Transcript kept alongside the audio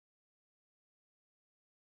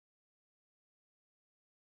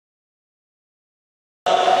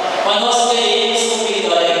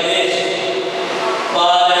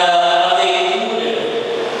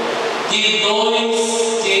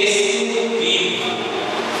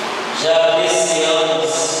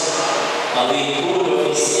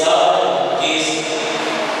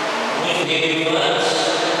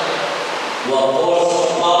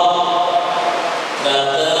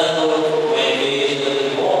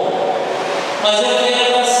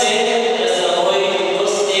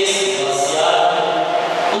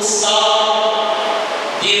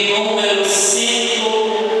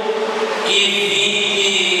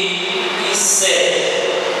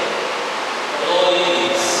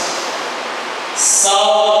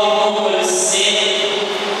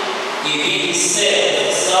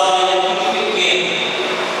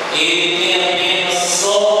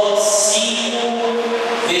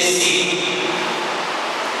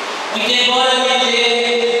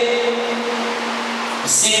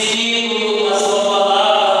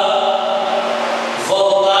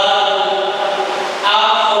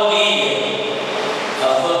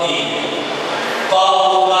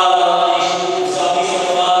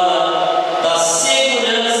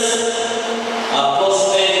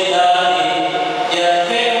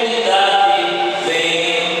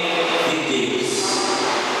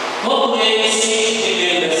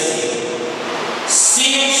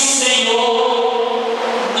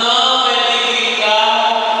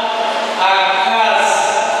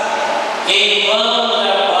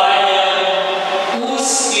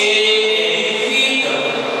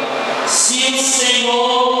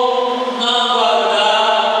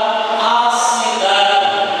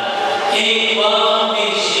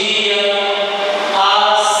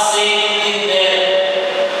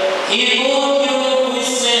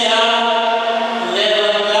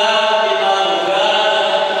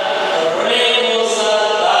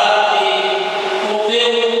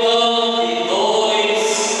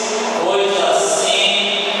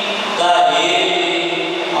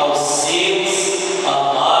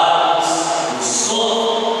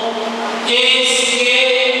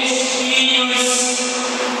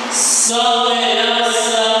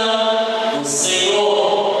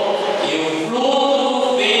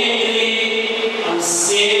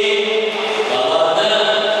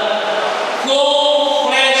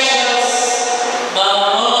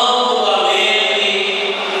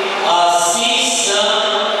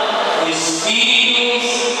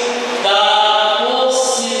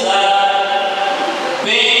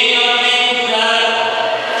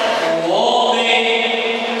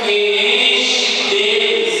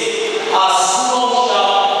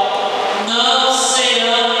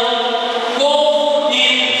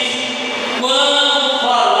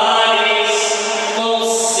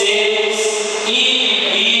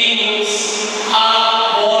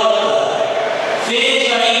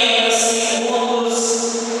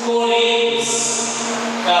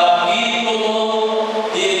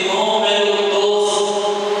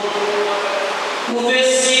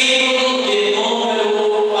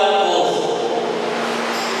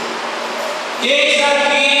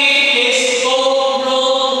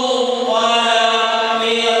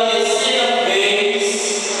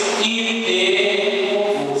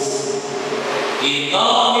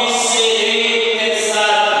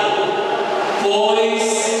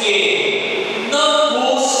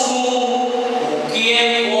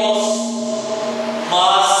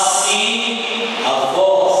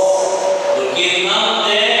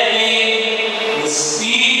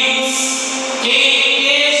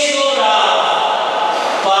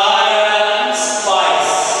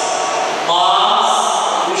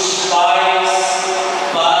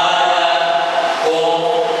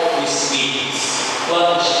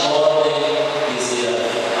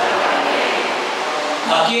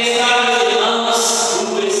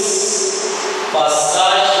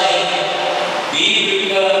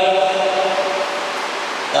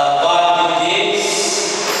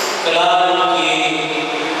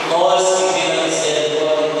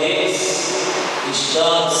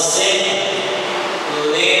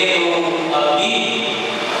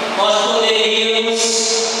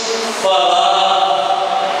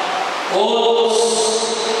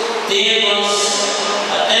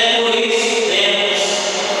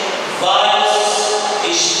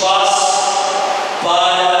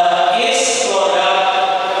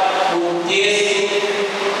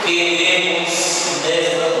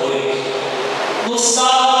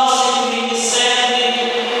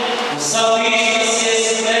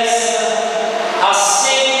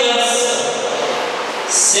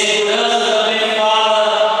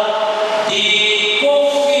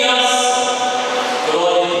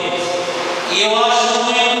E eu acho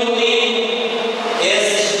muito lindo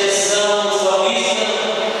essa expressão do salmista,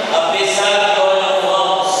 a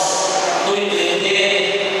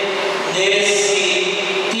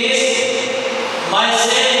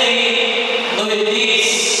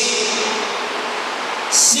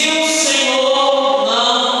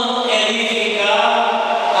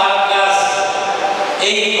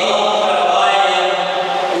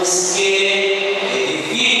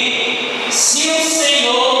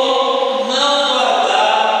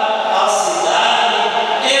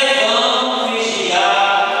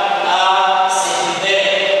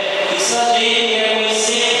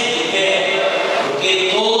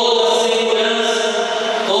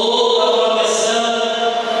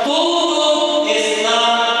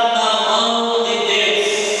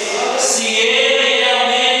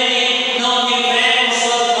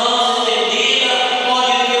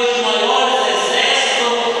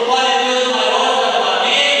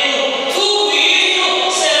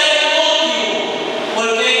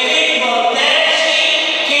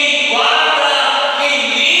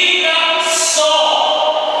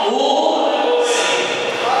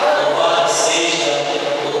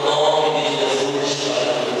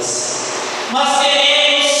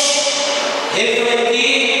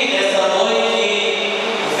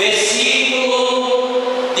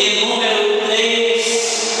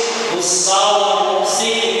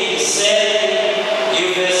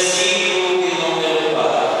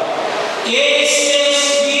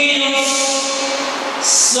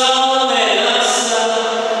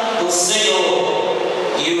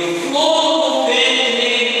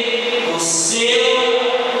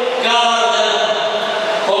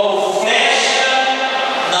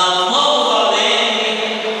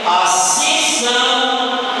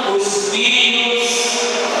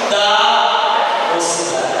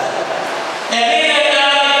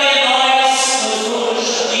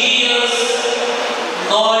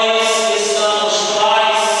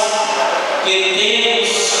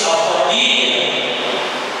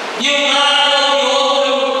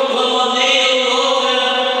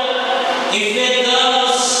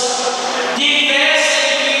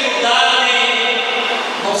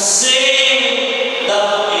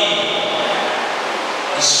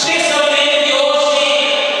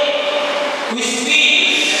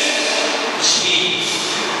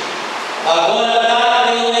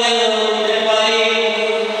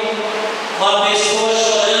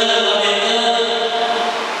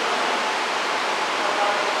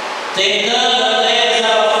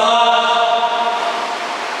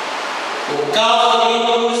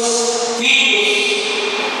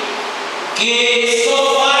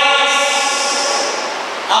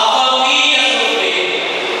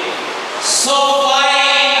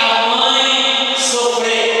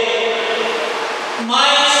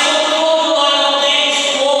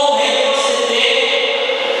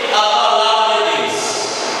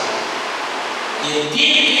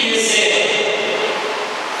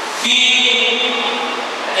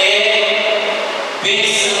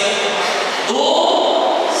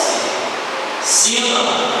Sim ou não?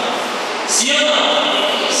 Sim ou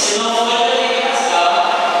não? Se não for, eu tenho que gastar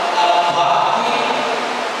a parte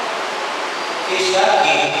que está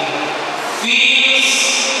aqui. Filhos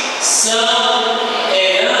são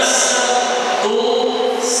herança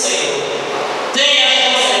do Senhor. Tem as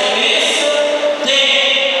consequências? Tem.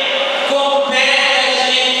 Compete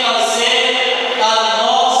a gente fazer a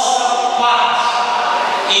nossa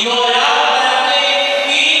parte e orar.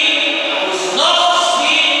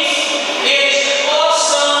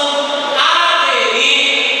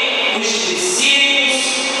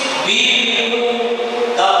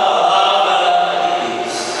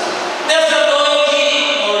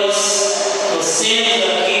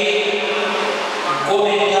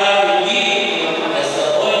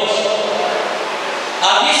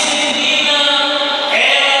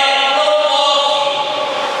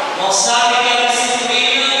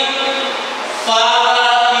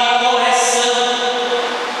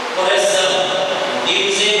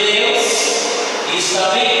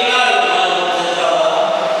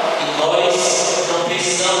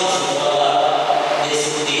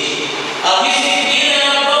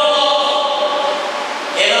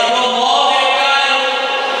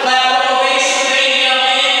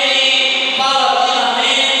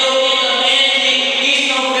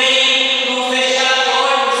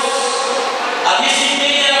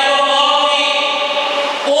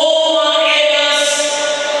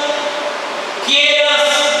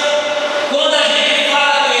 Quando a gente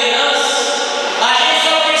fala de herança,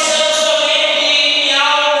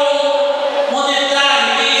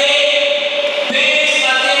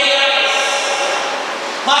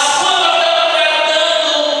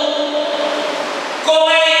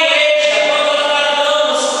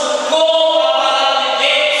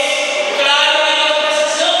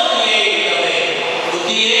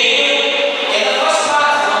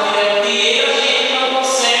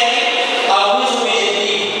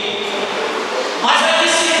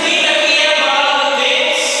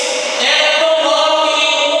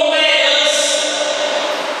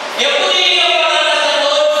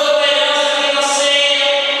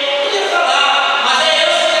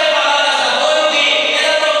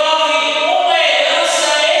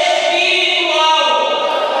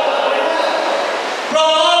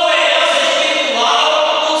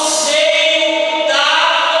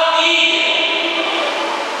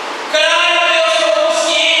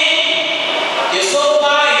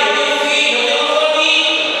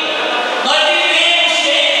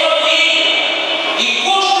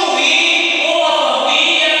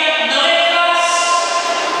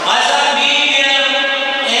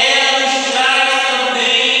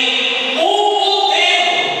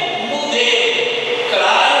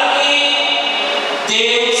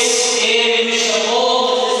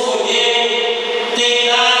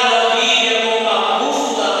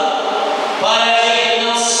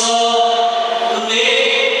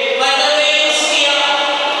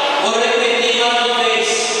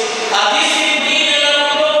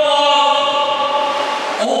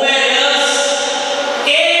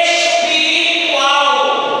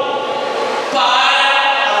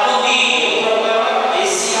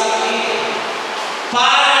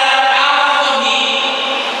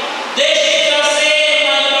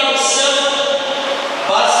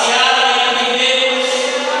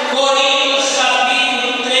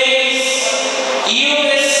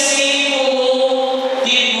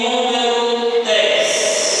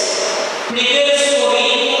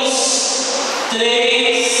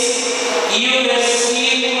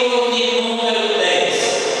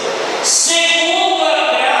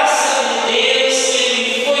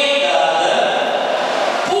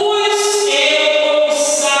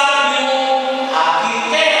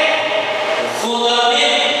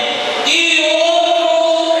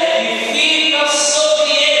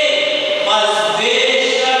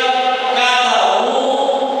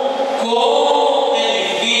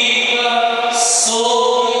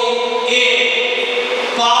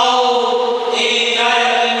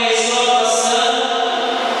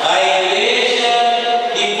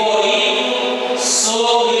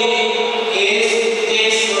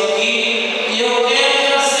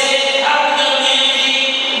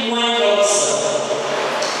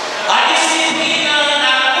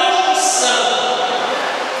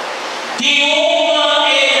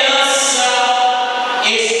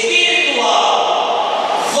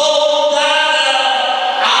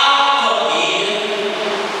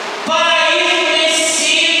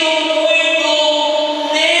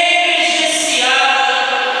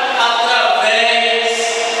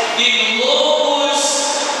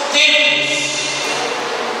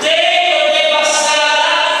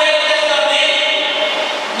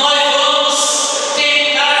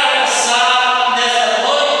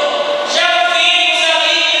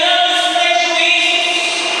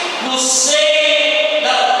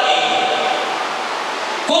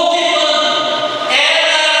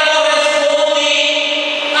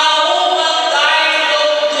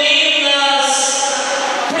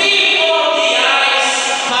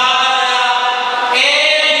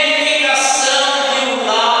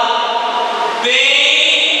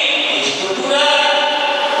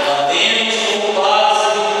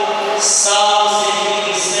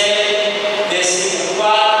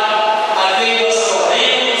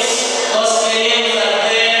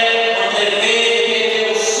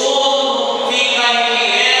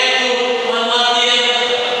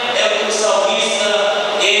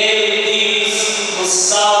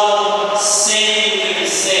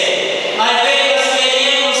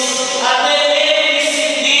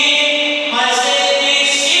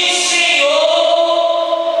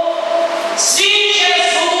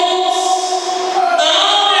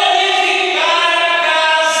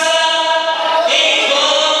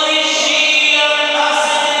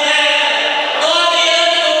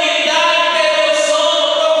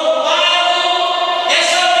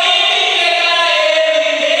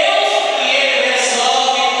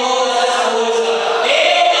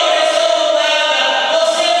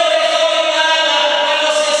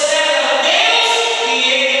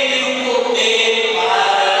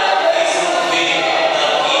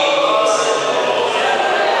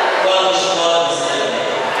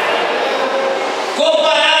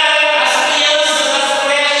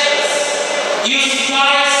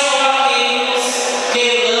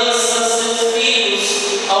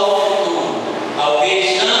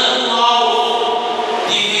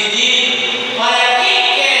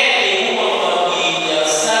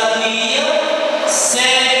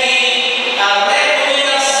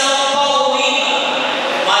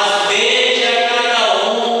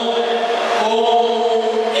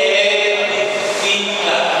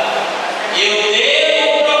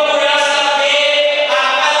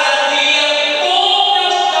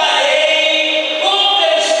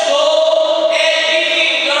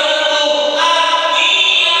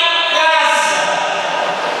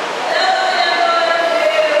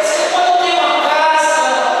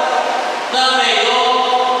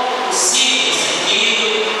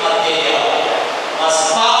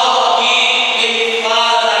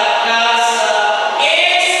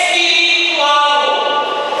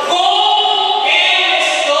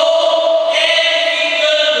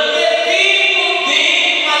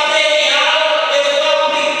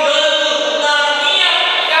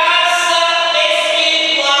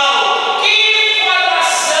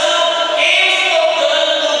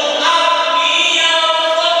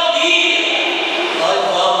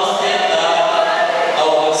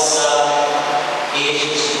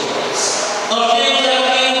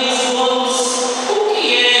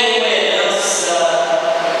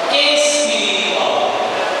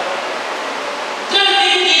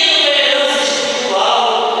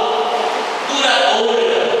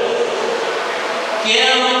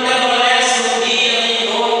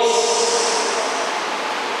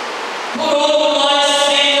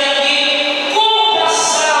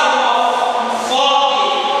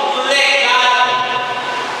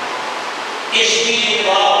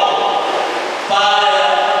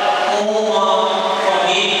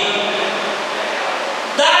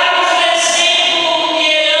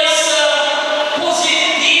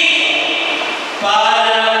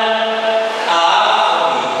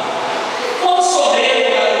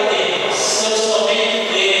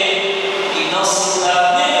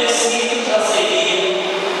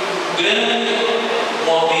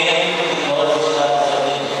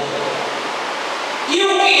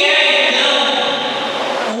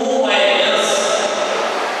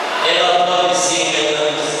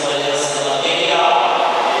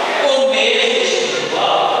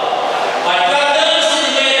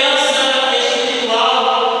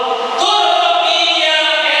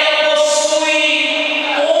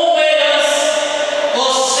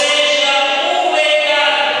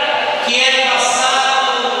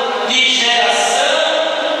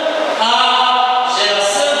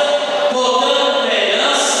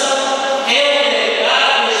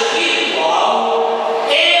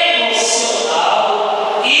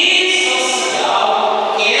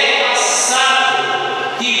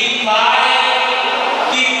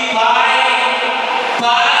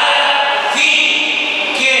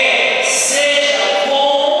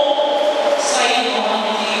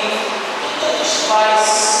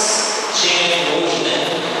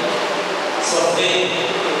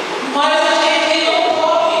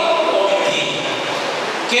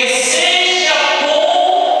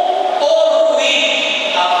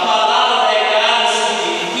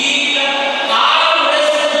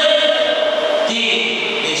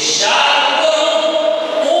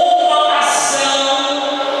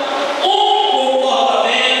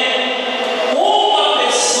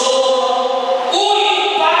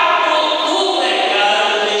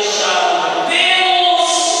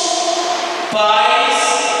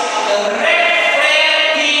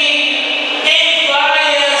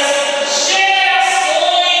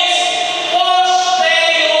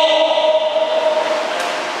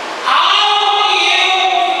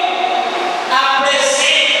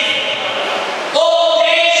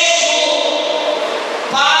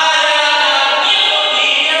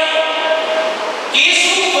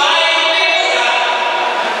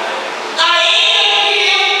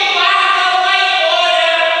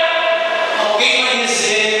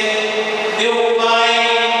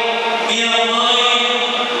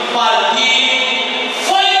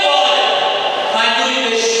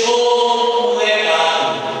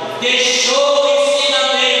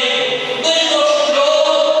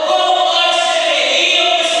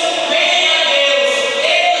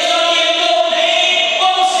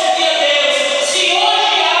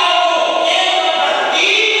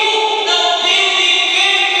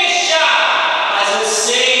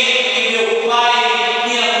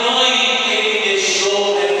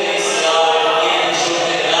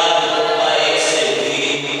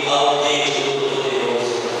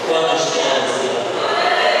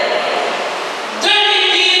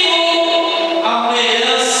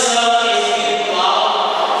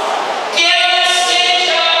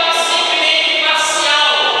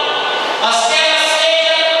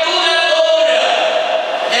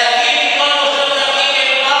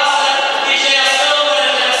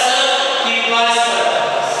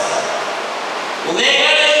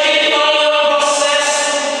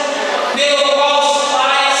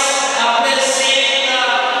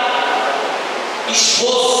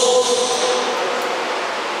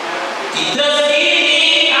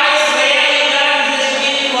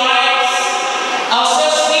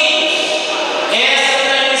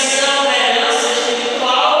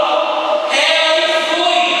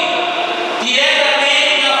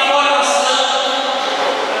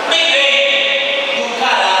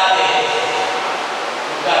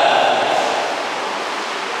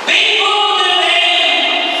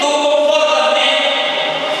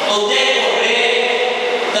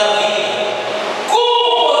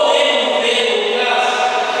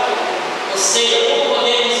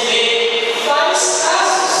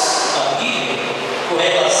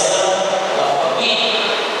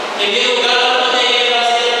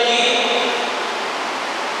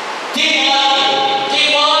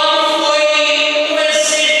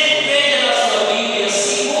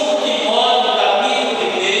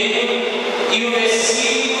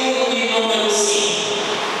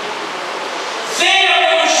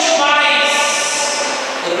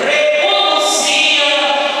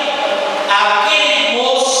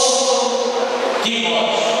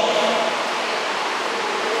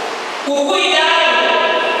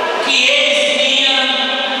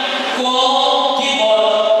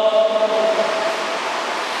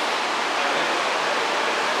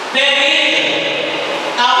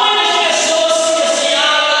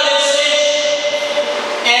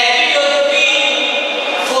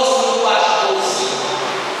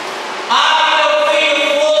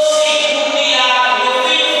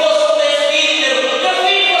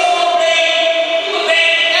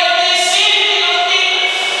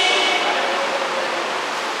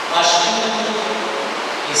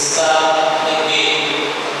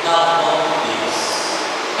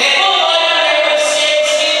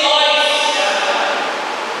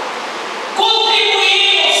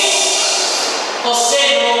 Você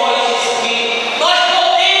não pode dizer que nós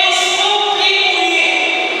podemos cumprir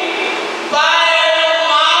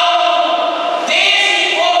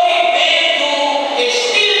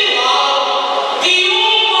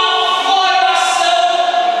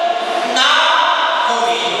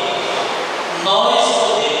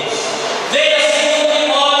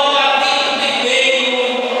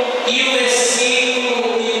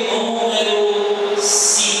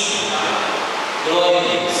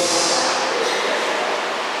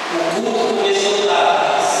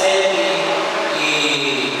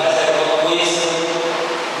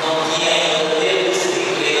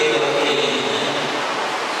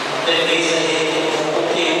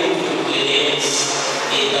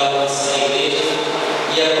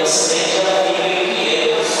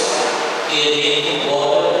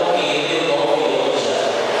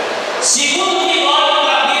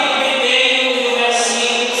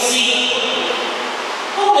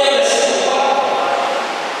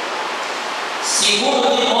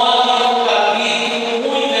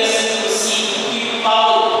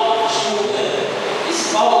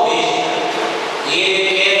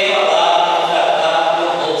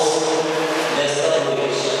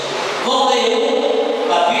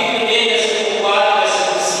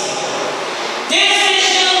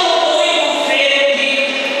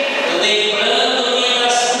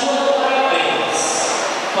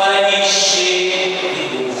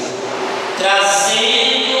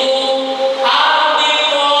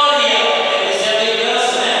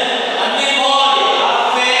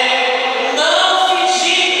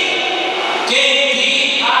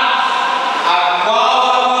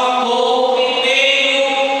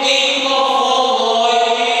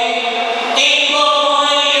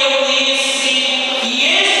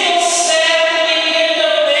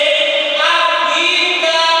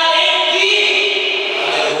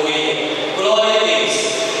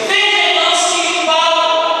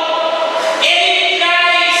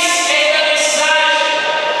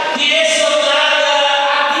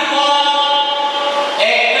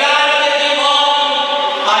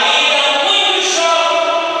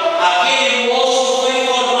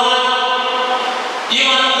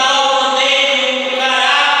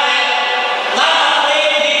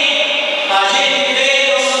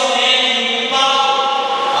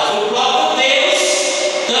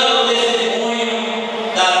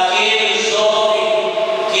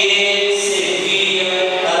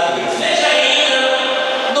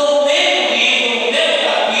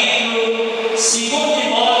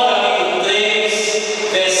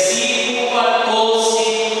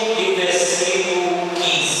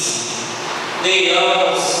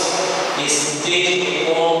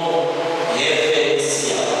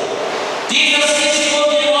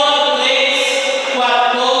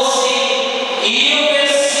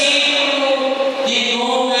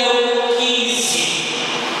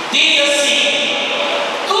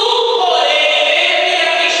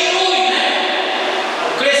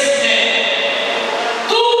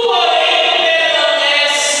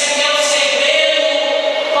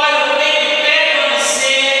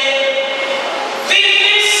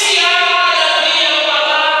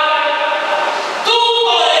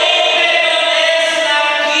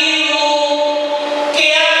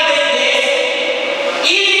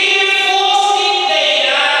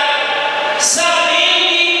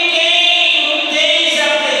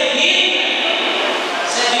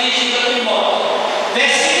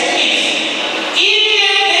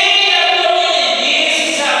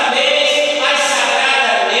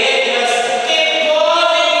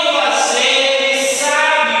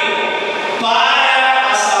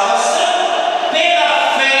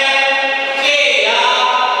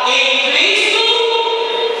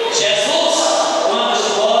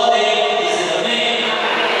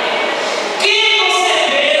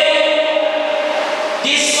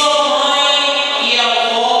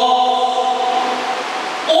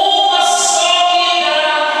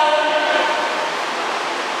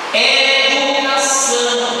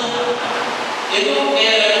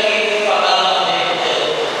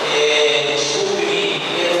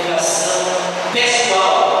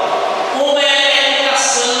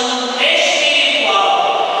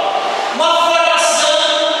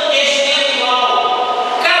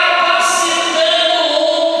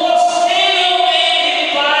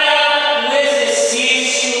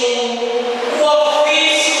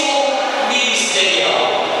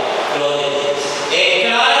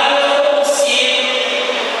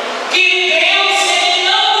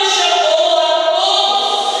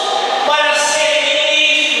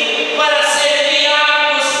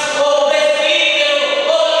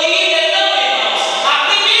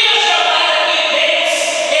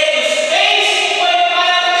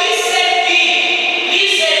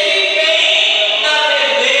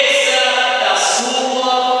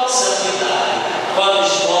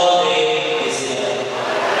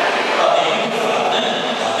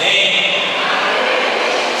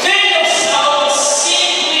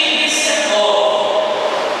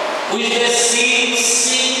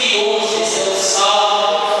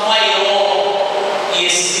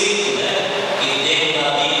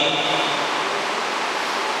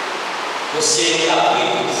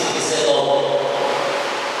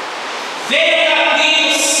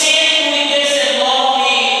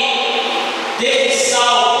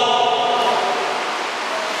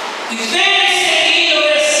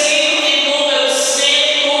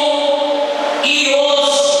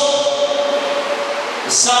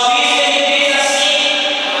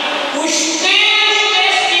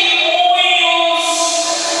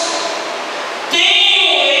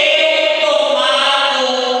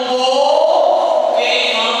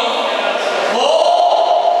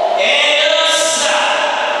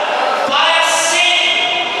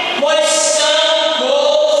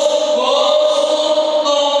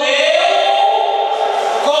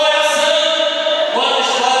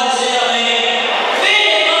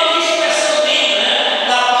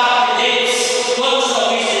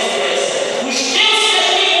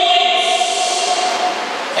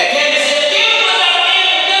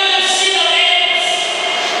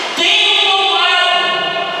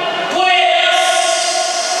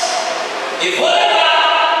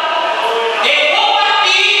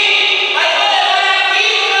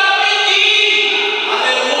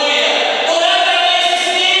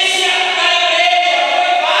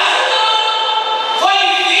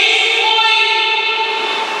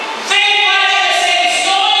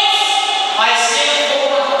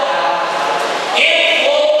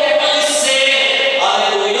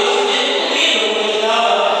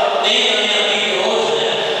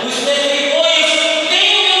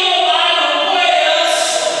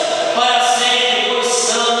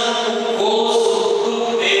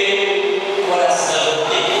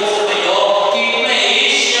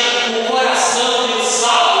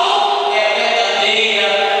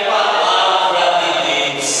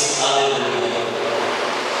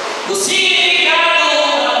O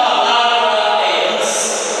significado da palavra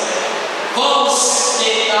herança. Vamos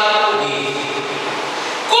tentar correr.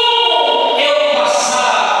 Como eu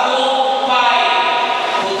passar com o Pai,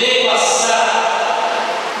 poder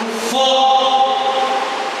passar um foco,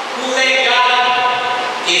 um legado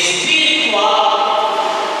espiritual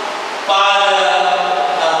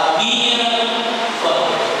para a minha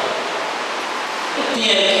família. Eu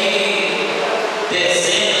tenho aqui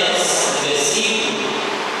dezenas de versículos,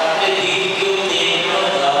 acredito que eu tenho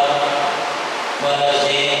mandado para a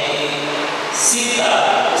gente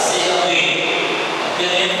citar, ou seja, ler,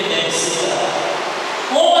 apenas podemos citar.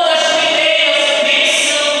 Uma das primeiras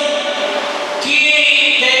bênçãos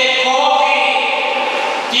que decorre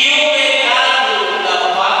de um legado da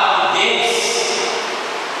parte de Deus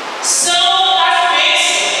são as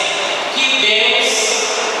bênçãos que Deus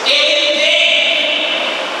ele tem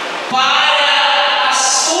para a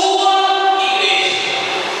sua igreja.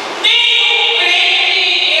 Nenhum crente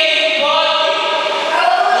ele pode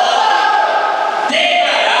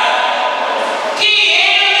declarar que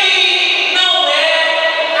ele não é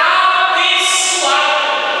abençoado.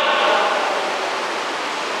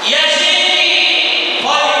 E a gente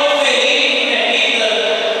pode conferir, permita,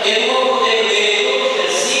 eu não vou poder ler todos os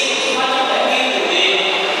versículos, mas me permita ler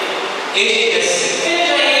este versículo.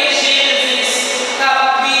 Veja aí Gênesis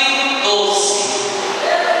capítulo 12.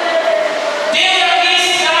 Deus aqui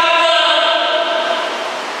estava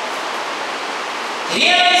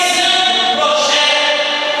realizando um projeto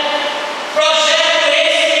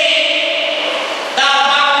esse da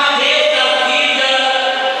parte de Deus da vida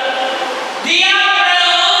de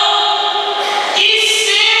Abraão e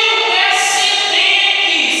seus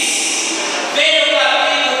descendentes. Veja o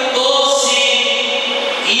capítulo 12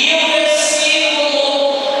 e o versículo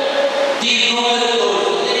de número 2.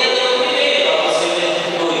 Eu queria ler o primeiro para você ver o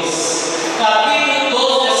 2. Capítulo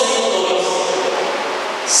 12, versículo 2.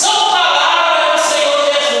 São palavras do Senhor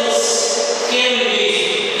Jesus, que ele diz: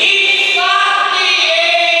 e fartei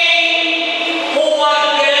uma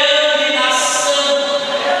grande nação,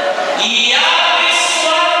 e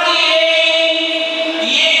abençoar-te-ei,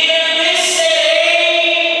 e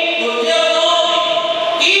engrandecerei o teu nome,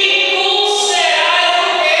 e tu serás o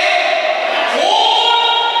quê? Uma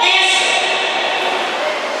bênção.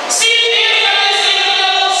 Se Deus está dizendo que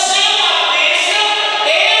você é uma bênção,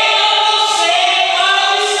 eu não vou ser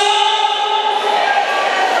maldição.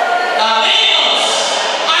 Amém, irmãos?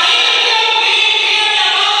 Ainda que alguém queira me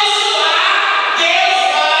amaldiçoar, Deus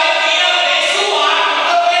vai me abençoar,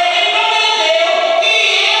 porque Ele prometeu que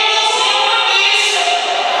eu vou ser uma bênção.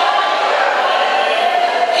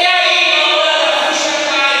 E aí, irmão, a ficha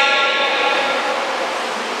cai.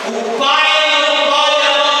 O pai não pode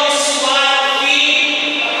amaldiçoar o filho.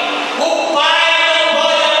 O pai não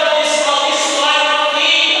pode amaldiçoar o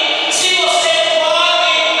filho. Se você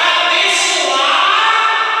pode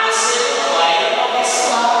abençoar, você não vai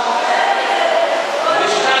amaldiçoar. Eu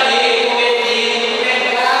estarei cometendo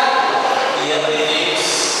pecado diante de Deus.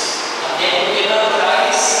 Até porque lá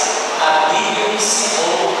atrás a Bíblia me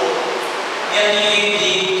ensinou e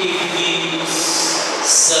admitiu que filhos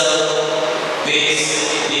são bênçãos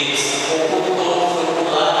de Deus. O cultor foi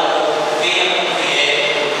pulado, venha como vier,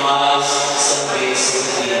 mas são bênçãos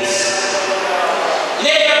de Deus.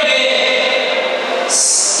 Letra B.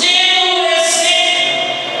 Sendo exemplos,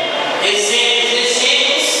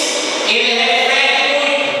 ele reflete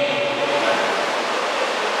muito.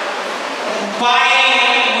 Um pai,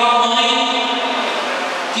 uma mãe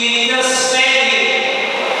que transfere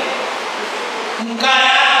um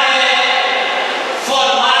caráter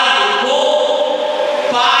formado bom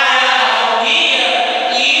para a família,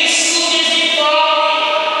 e isso desenvolve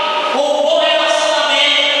um bom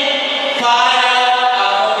relacionamento para a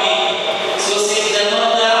família. Se você quiser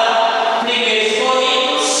mandar, 1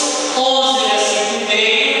 Coríntios 11, versículo 1,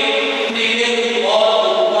 1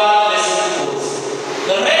 Timóteo 4, versículo 12.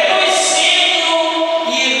 Reconhecendo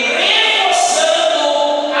e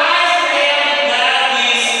reforçando as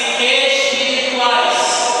realidades espirituais.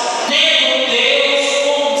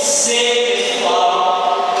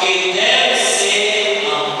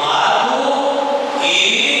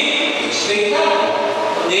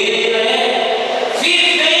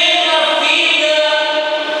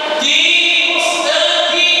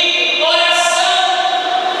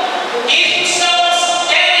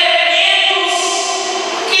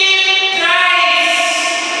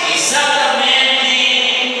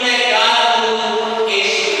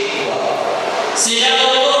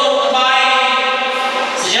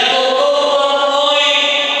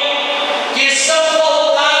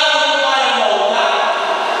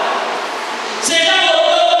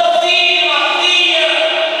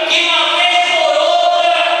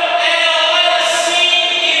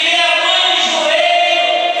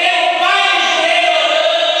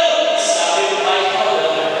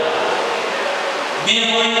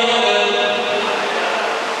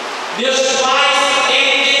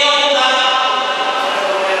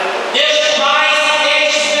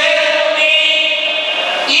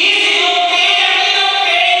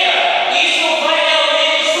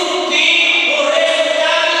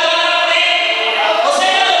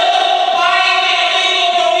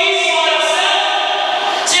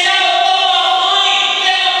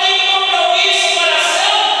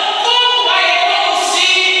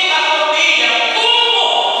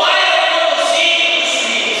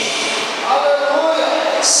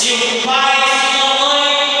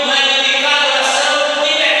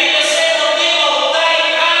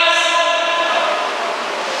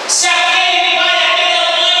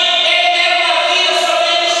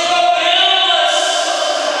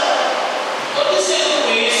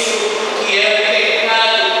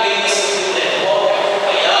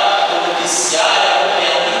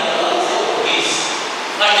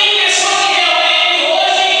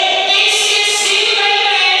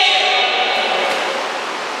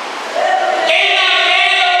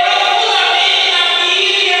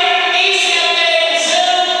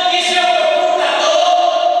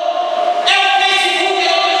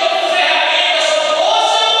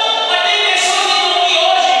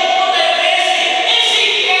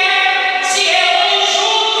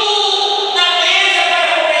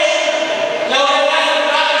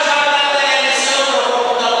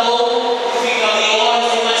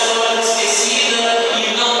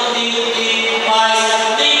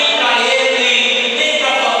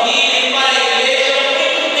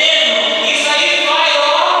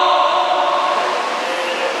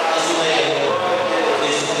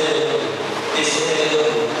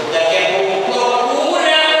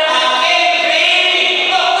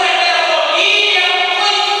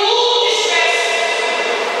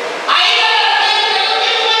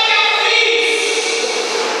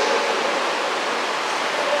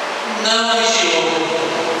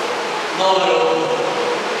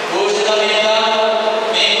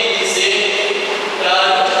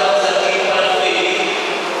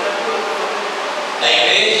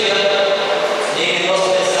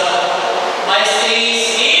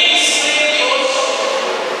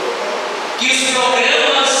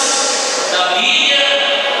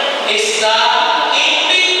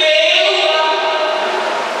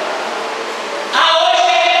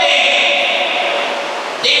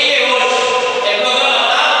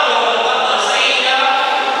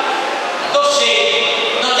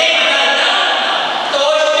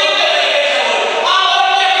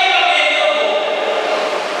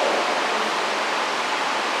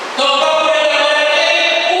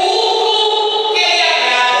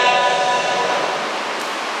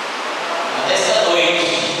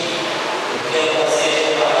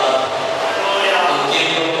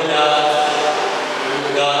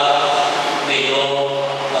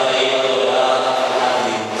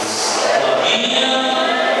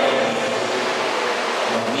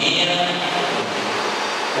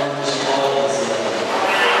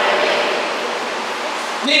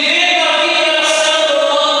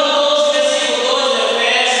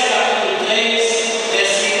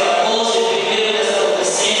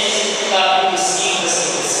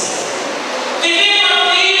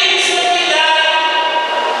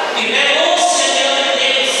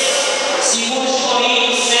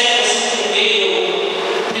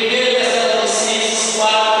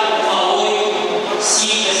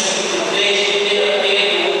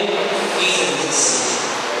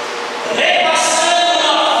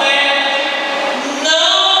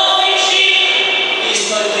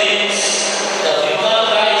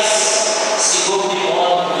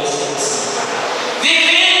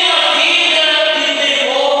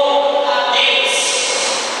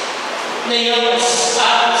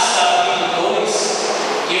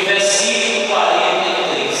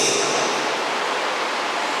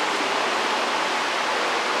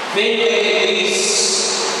 Veio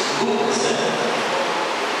diz Lucas, né?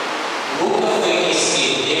 Lucas foi quem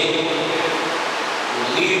escreveu o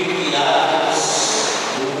livro de Atos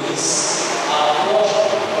dos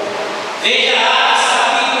Apóstolos. Veja Atos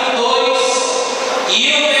capítulo 2 e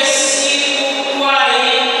o versículo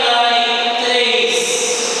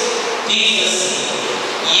 43 diz assim: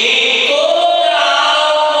 e em toda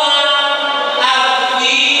alma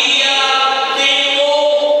havia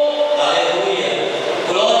temor, aleluia,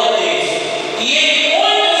 glória a Deus, e em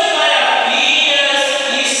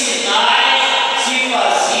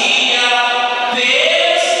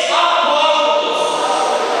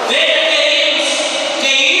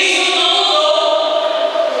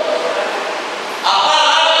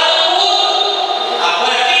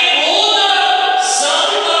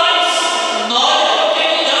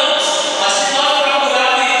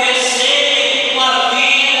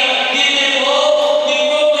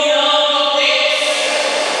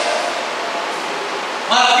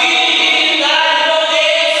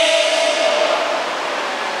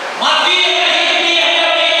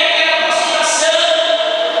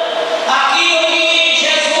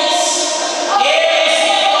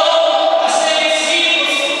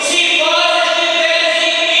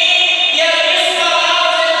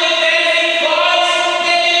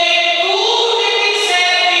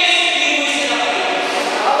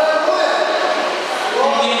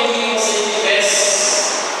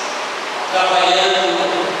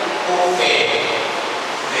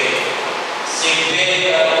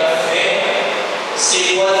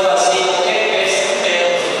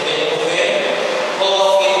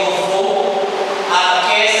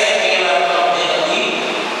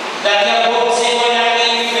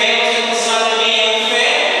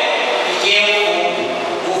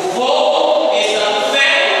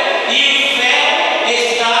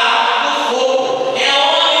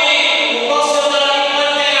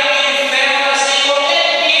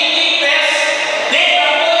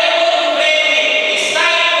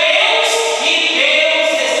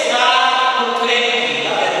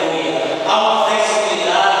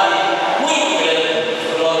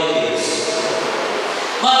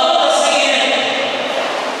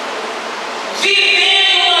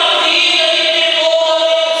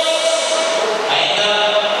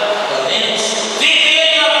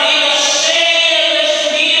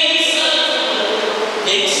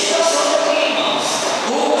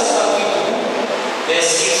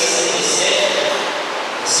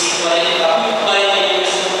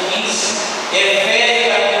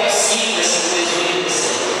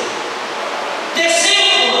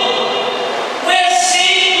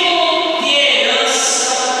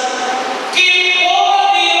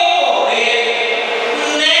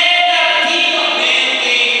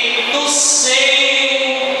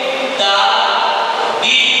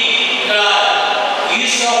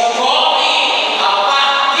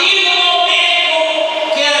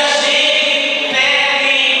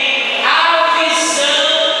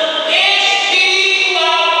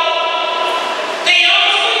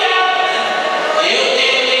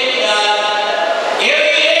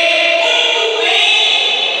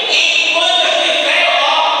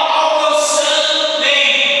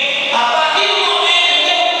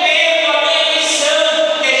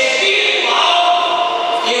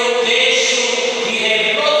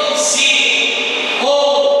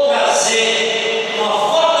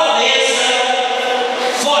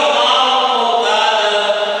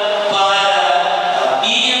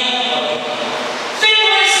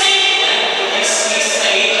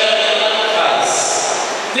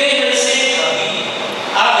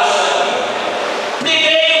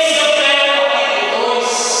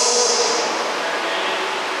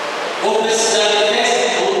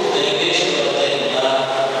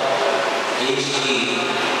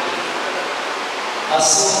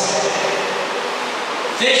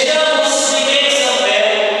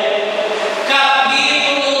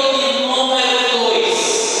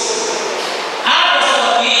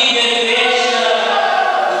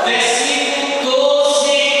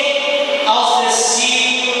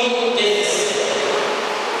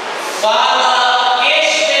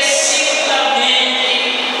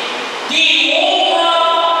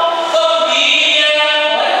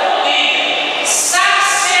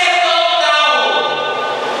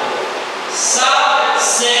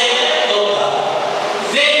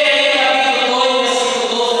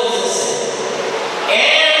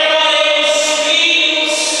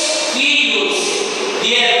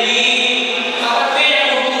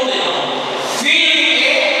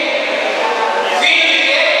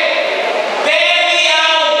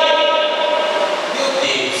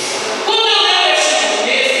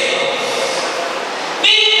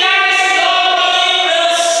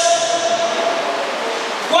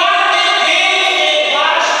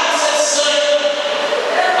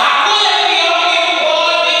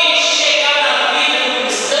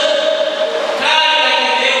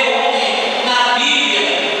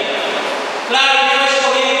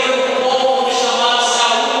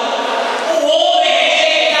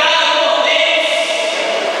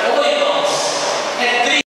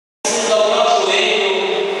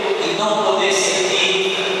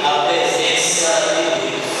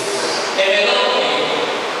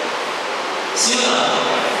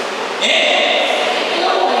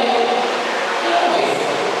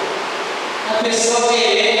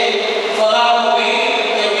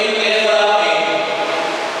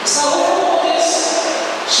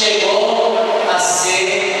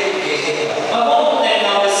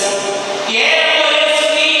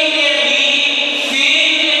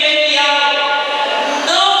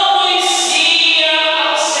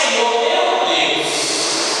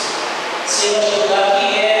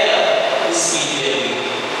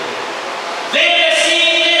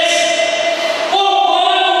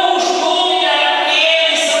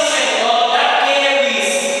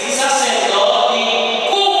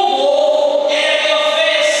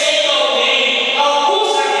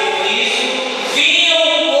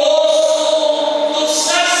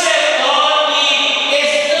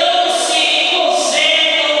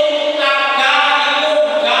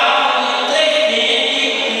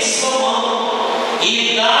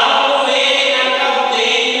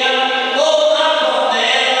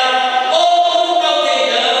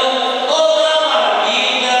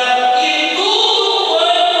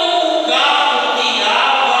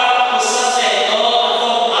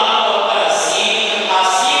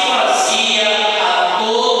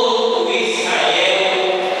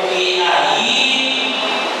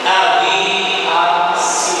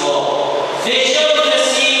Vejamos o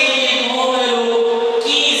versículo de número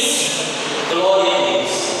 15. Glória a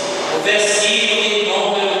Deus. O versículo de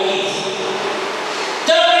número 15.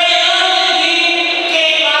 Também antes de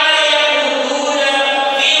queimarem a gordura,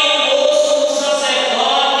 vinha o moço do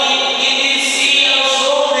sacerdote e dizia aos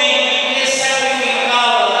homens que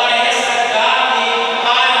sacrificavam a essa carne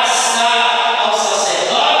para assar ao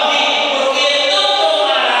sacerdote, porque não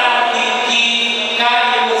tomará de ti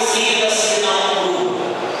carne cozida senão crua.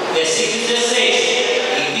 Versículo 16.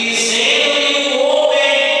 E dizendo-lhe o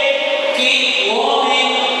homem,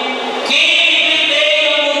 queime primeiro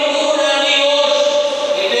a gordura de hoje,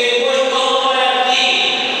 e depois toma para ti,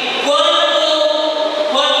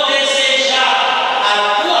 quando desejar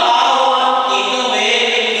a tua alma. Então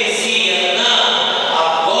ele dizia: não,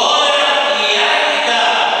 agora lhe há de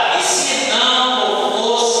dar, e se não por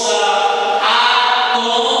força a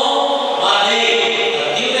tomarei.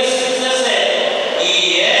 Aqui o versículo 17.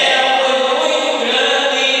 E era, pois, muito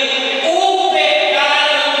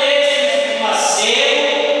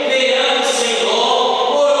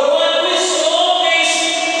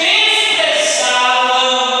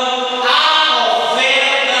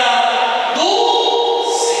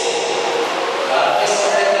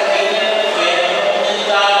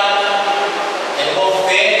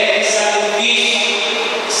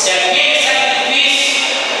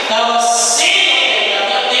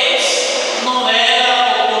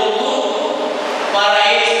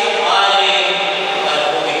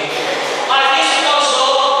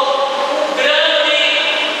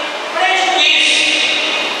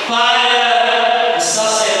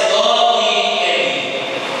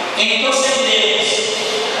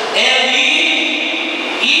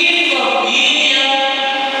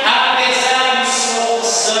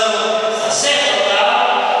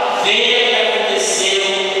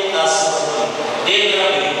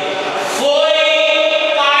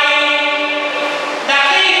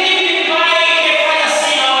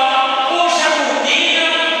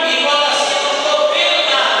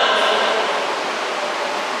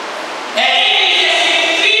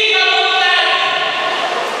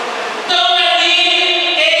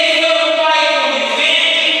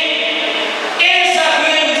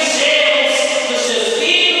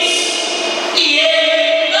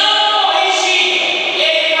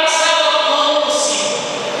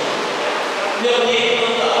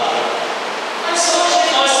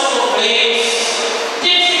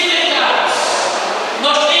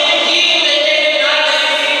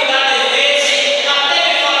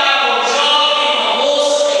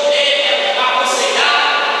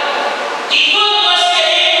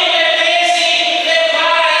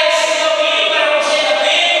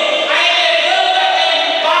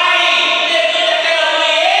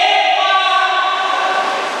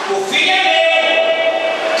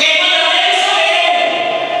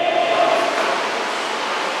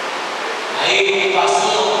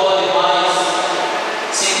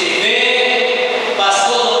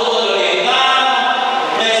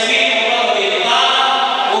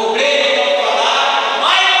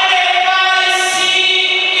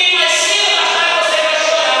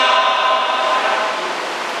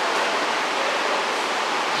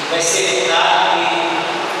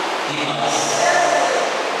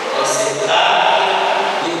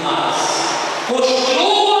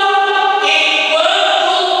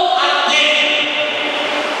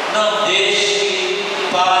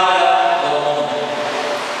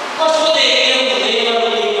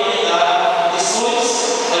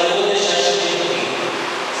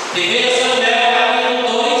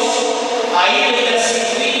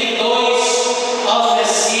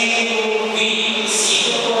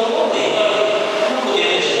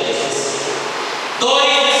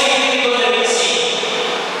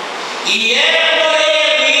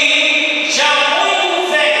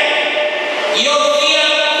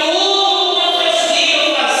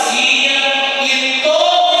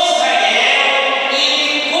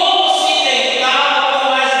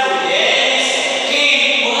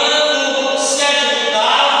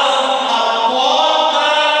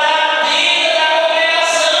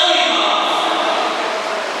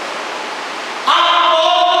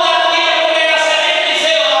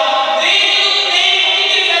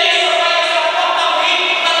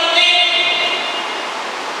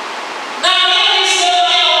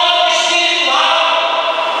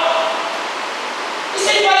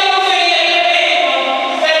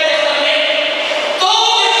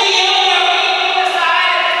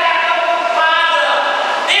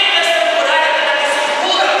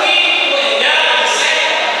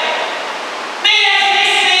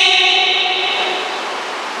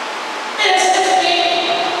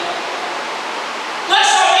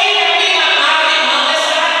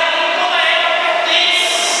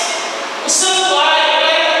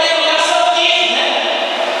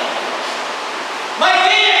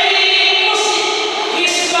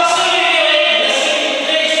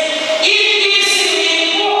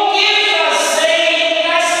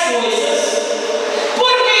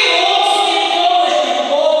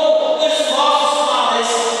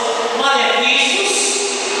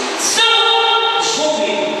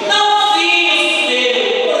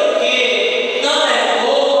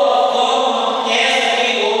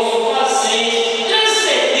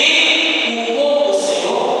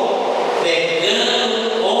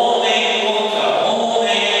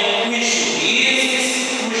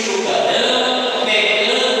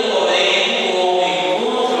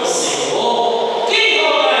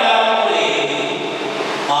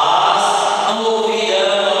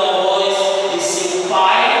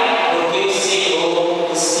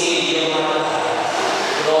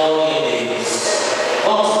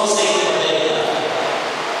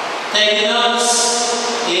terminamos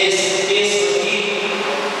esse texto aqui.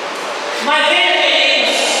 Mas veja,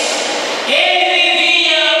 queridos, ele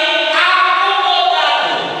vivia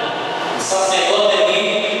acomodado. O sacerdote ali,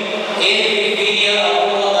 ele vivia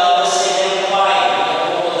acomodado, ou seja, o pai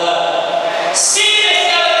acomodado. Sempre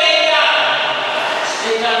estava deitado.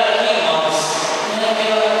 Deitado aqui, irmãos, não é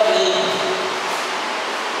aquela cama.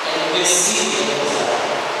 É o versículo que usado.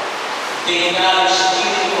 Deitado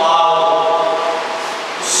espiritual.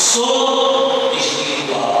 O sono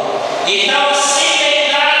espiritual. Ele estava sempre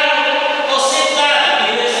deitado ou sentado.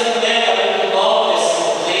 Primeira Assembleia, capítulo 9,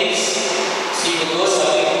 versículo 3, versículo 2,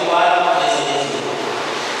 capítulo 4, 13 a 18.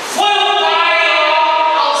 Foi um pai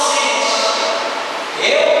ausente.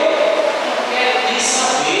 Eu não quero nem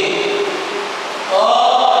saber.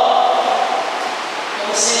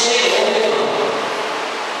 Você gerou, meu irmão.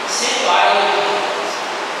 Você é pai.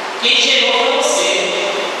 Quem gerou foi você.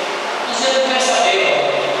 Mas eu não quero saber.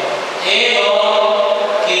 Eu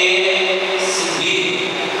que se vive.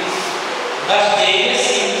 Gastei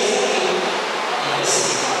versículos aqui.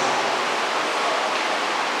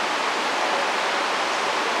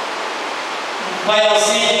 Um pai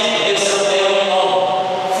ausente, Deus Samuel não.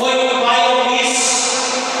 Foi um pai omisso.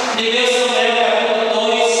 Primeiro Samuel, capítulo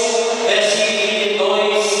 2, versículo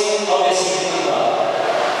 22 ao versículo 24.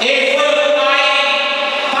 Ele foi um pai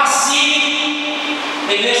passivo.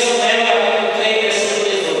 Primeiro Samuel, capítulo 3, versículo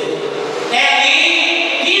 18. É ali,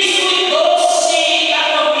 descuidou-se da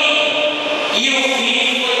família. E o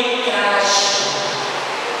fim foi trágico.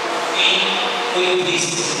 O fim foi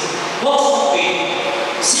triste. Vamos cumprir.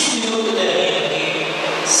 5 minutos termina aqui,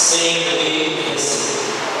 sempre assim.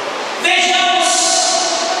 Vejamos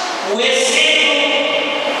o exemplo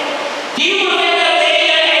de uma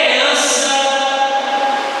verdadeira herança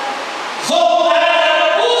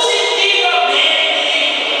voltada positivamente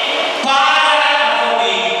para a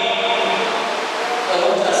família. Eu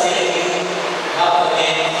vou trazer aqui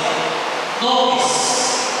rapidamente nomes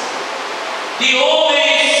de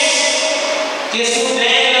homens que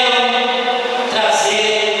souberam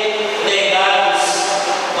trazer legados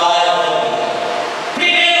para a família. Em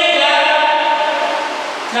primeiro lugar,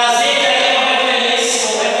 trazer aqui uma referência,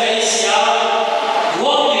 um referencial do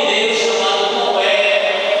homem de Deus chamado Noé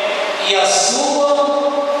e a sua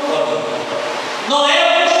família. Noé,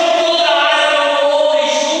 por toda a área, um homem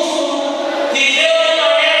justo, viveu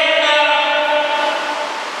numa época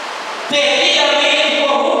perdidamente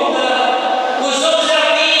corrupta. Os homens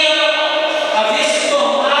haviam se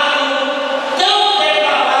tornado tão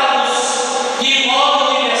depravados de modo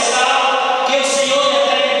universal que o Senhor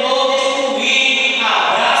determinou destruir a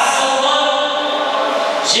raça humana.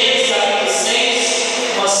 Gênesis capítulo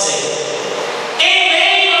 6, 1 a 6. Em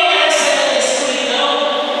meio a essa escuridão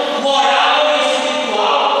moral e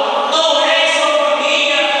espiritual, Noé e sua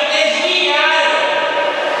família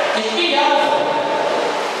esbrilharam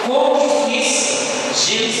com justiça.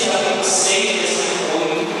 Gênesis capítulo 6, versículo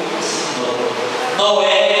 8, versículo 9.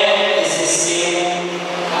 Noé exerceu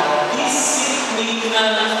a disciplina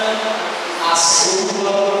à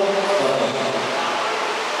sua família.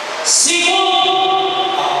 Segundo,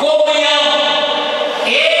 a comunhão.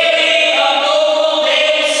 Ele andou com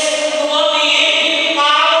Deus num ambiente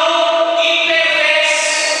mau e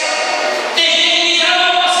perverso. Tem gente que diz: eu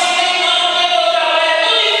não posso ser irmão, porque meu trabalho é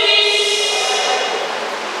tão difícil.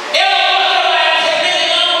 Eu não vou trabalhar de repente,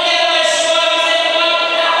 não, porque na escola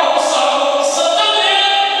a corrupção tão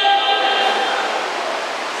grande.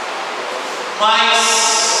 Mas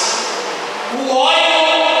o óleo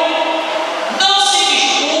não se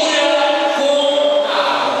mistura com a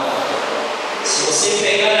água. Se você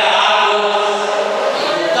pegar a água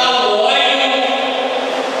e botar o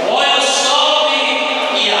óleo sobe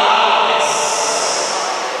e a água desce.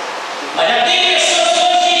 Mas já tem pessoas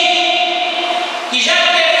hoje que já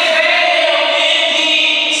preferem realmente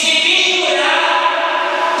se misturar,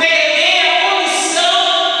 perder a condição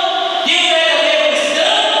de um verdadeiro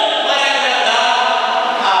cristão para agradar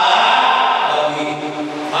a família.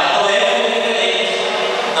 Mas não é diferente.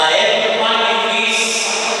 Na época mais difícil,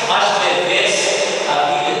 mais perversa, a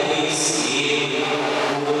Bíblia diz que ele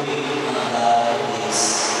pôde andar com Deus.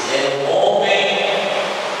 Era um homem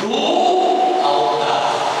do altar.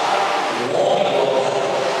 O homem do altar.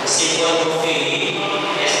 Você pode conferir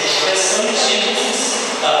essa expressão em Gênesis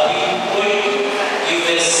capítulo 8 e o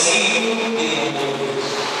versículo de número 2.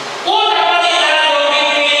 Outra qualidade da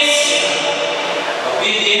obediência. A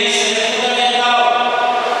obediência é fundamental.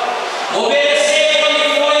 Obedecer quando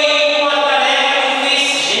foi uma tarefa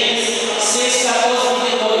difícil. Gênesis 6, 14,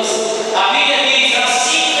 22. A Bíblia diz: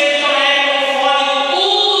 assim fez Noé conforme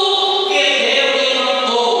tudo que Deus lhe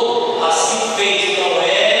mandou. Assim fez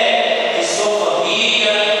Noé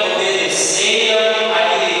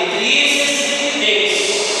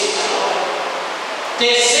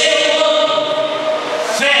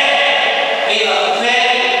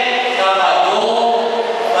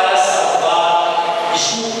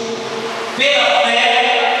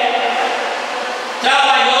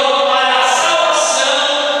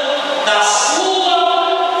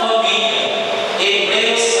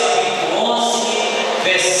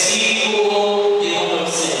versículo de número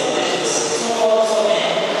 6. Só falta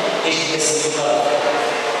somente este versículo.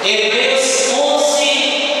 Hebreus 11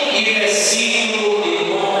 e versículo de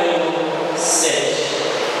número 7.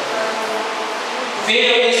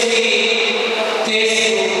 Veja esse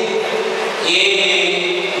texto e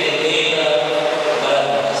ele relembra para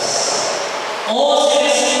nós. 11,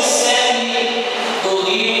 versículo 7 do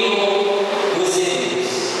livro dos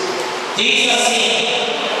Hebreus. Diz assim: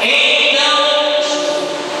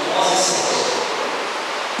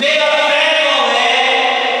 pela fé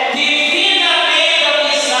Noé, divinamente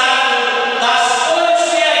avisado das coisas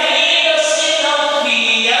que ainda se não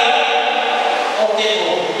via,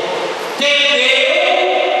 temeu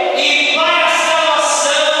e para a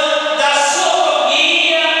salvação da sua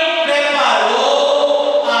família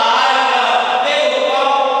preparou a arca, pelo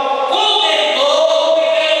qual condenou em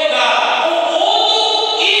primeiro lugar o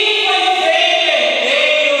mundo e foi feito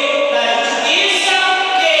herdeiro da justiça,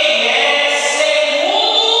 quem é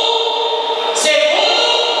segundo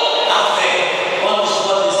a fé. Vamos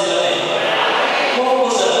dizer amém.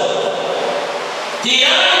 Conclusão.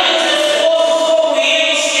 Diante dos esforços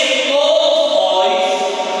concluídos que todos nós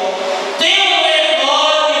temos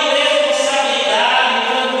enorme responsabilidade de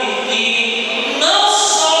transmitir, não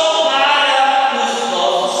só para os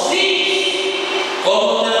nossos filhos, como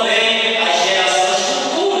também as gerações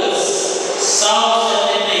futuras. Salmo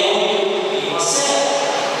 78 e você.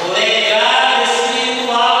 O legado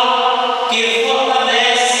espiritual que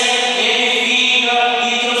fortalece, edifica e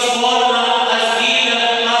transforma as vidas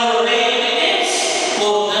ao reino de Deus.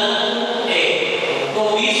 Portanto, é o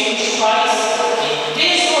compromisso dos pais em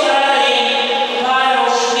tesourarem para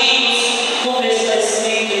os filhos, como está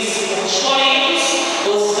escrito em 2 Coríntios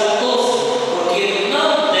 12:14, porque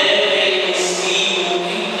não devem os filhos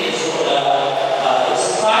entesourar para os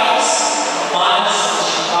pais, mas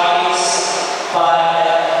os pais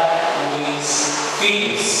para os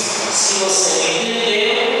filhos. Se você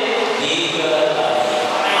entendeu, diga amém.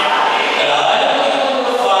 Claro que quando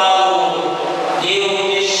eu falo de eu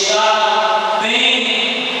deixar bem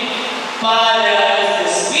para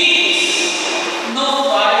os filhos, não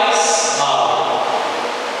faz mal.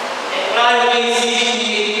 É claro que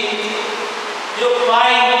existe. Meu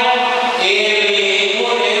pai, ele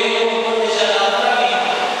morreu, não vou deixar nada para mim.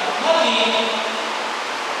 Na vida.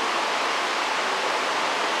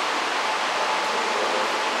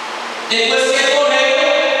 Depois que ele morreu,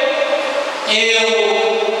 eu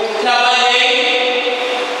trabalhei,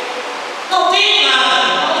 não tenho nada,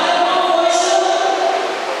 mas é uma coisa.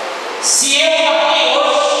 Se eu partir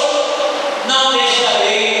hoje, não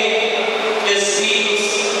deixarei meus filhos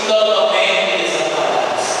totalmente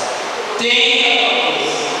desamparados. Tem uma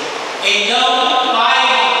coisa. Então, o pai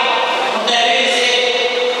não deve dizer: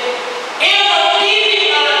 eu não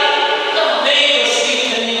tive nada, também meus filhos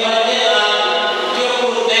também não vão ter nada. Que eu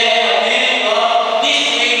puder realmente,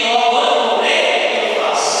 diz logo, quando morrer, eu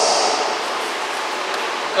faço.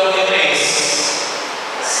 Então, lembre isso.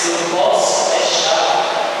 Se eu posso deixar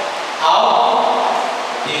algo,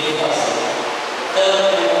 devo fazer.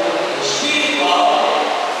 Tanto espiritual,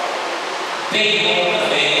 bem como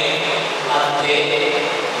também até.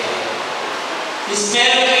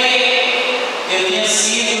 Espero que eu tenha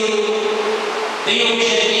sido bem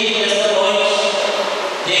objetivo nesta noite,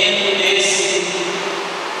 dentro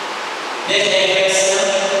dessa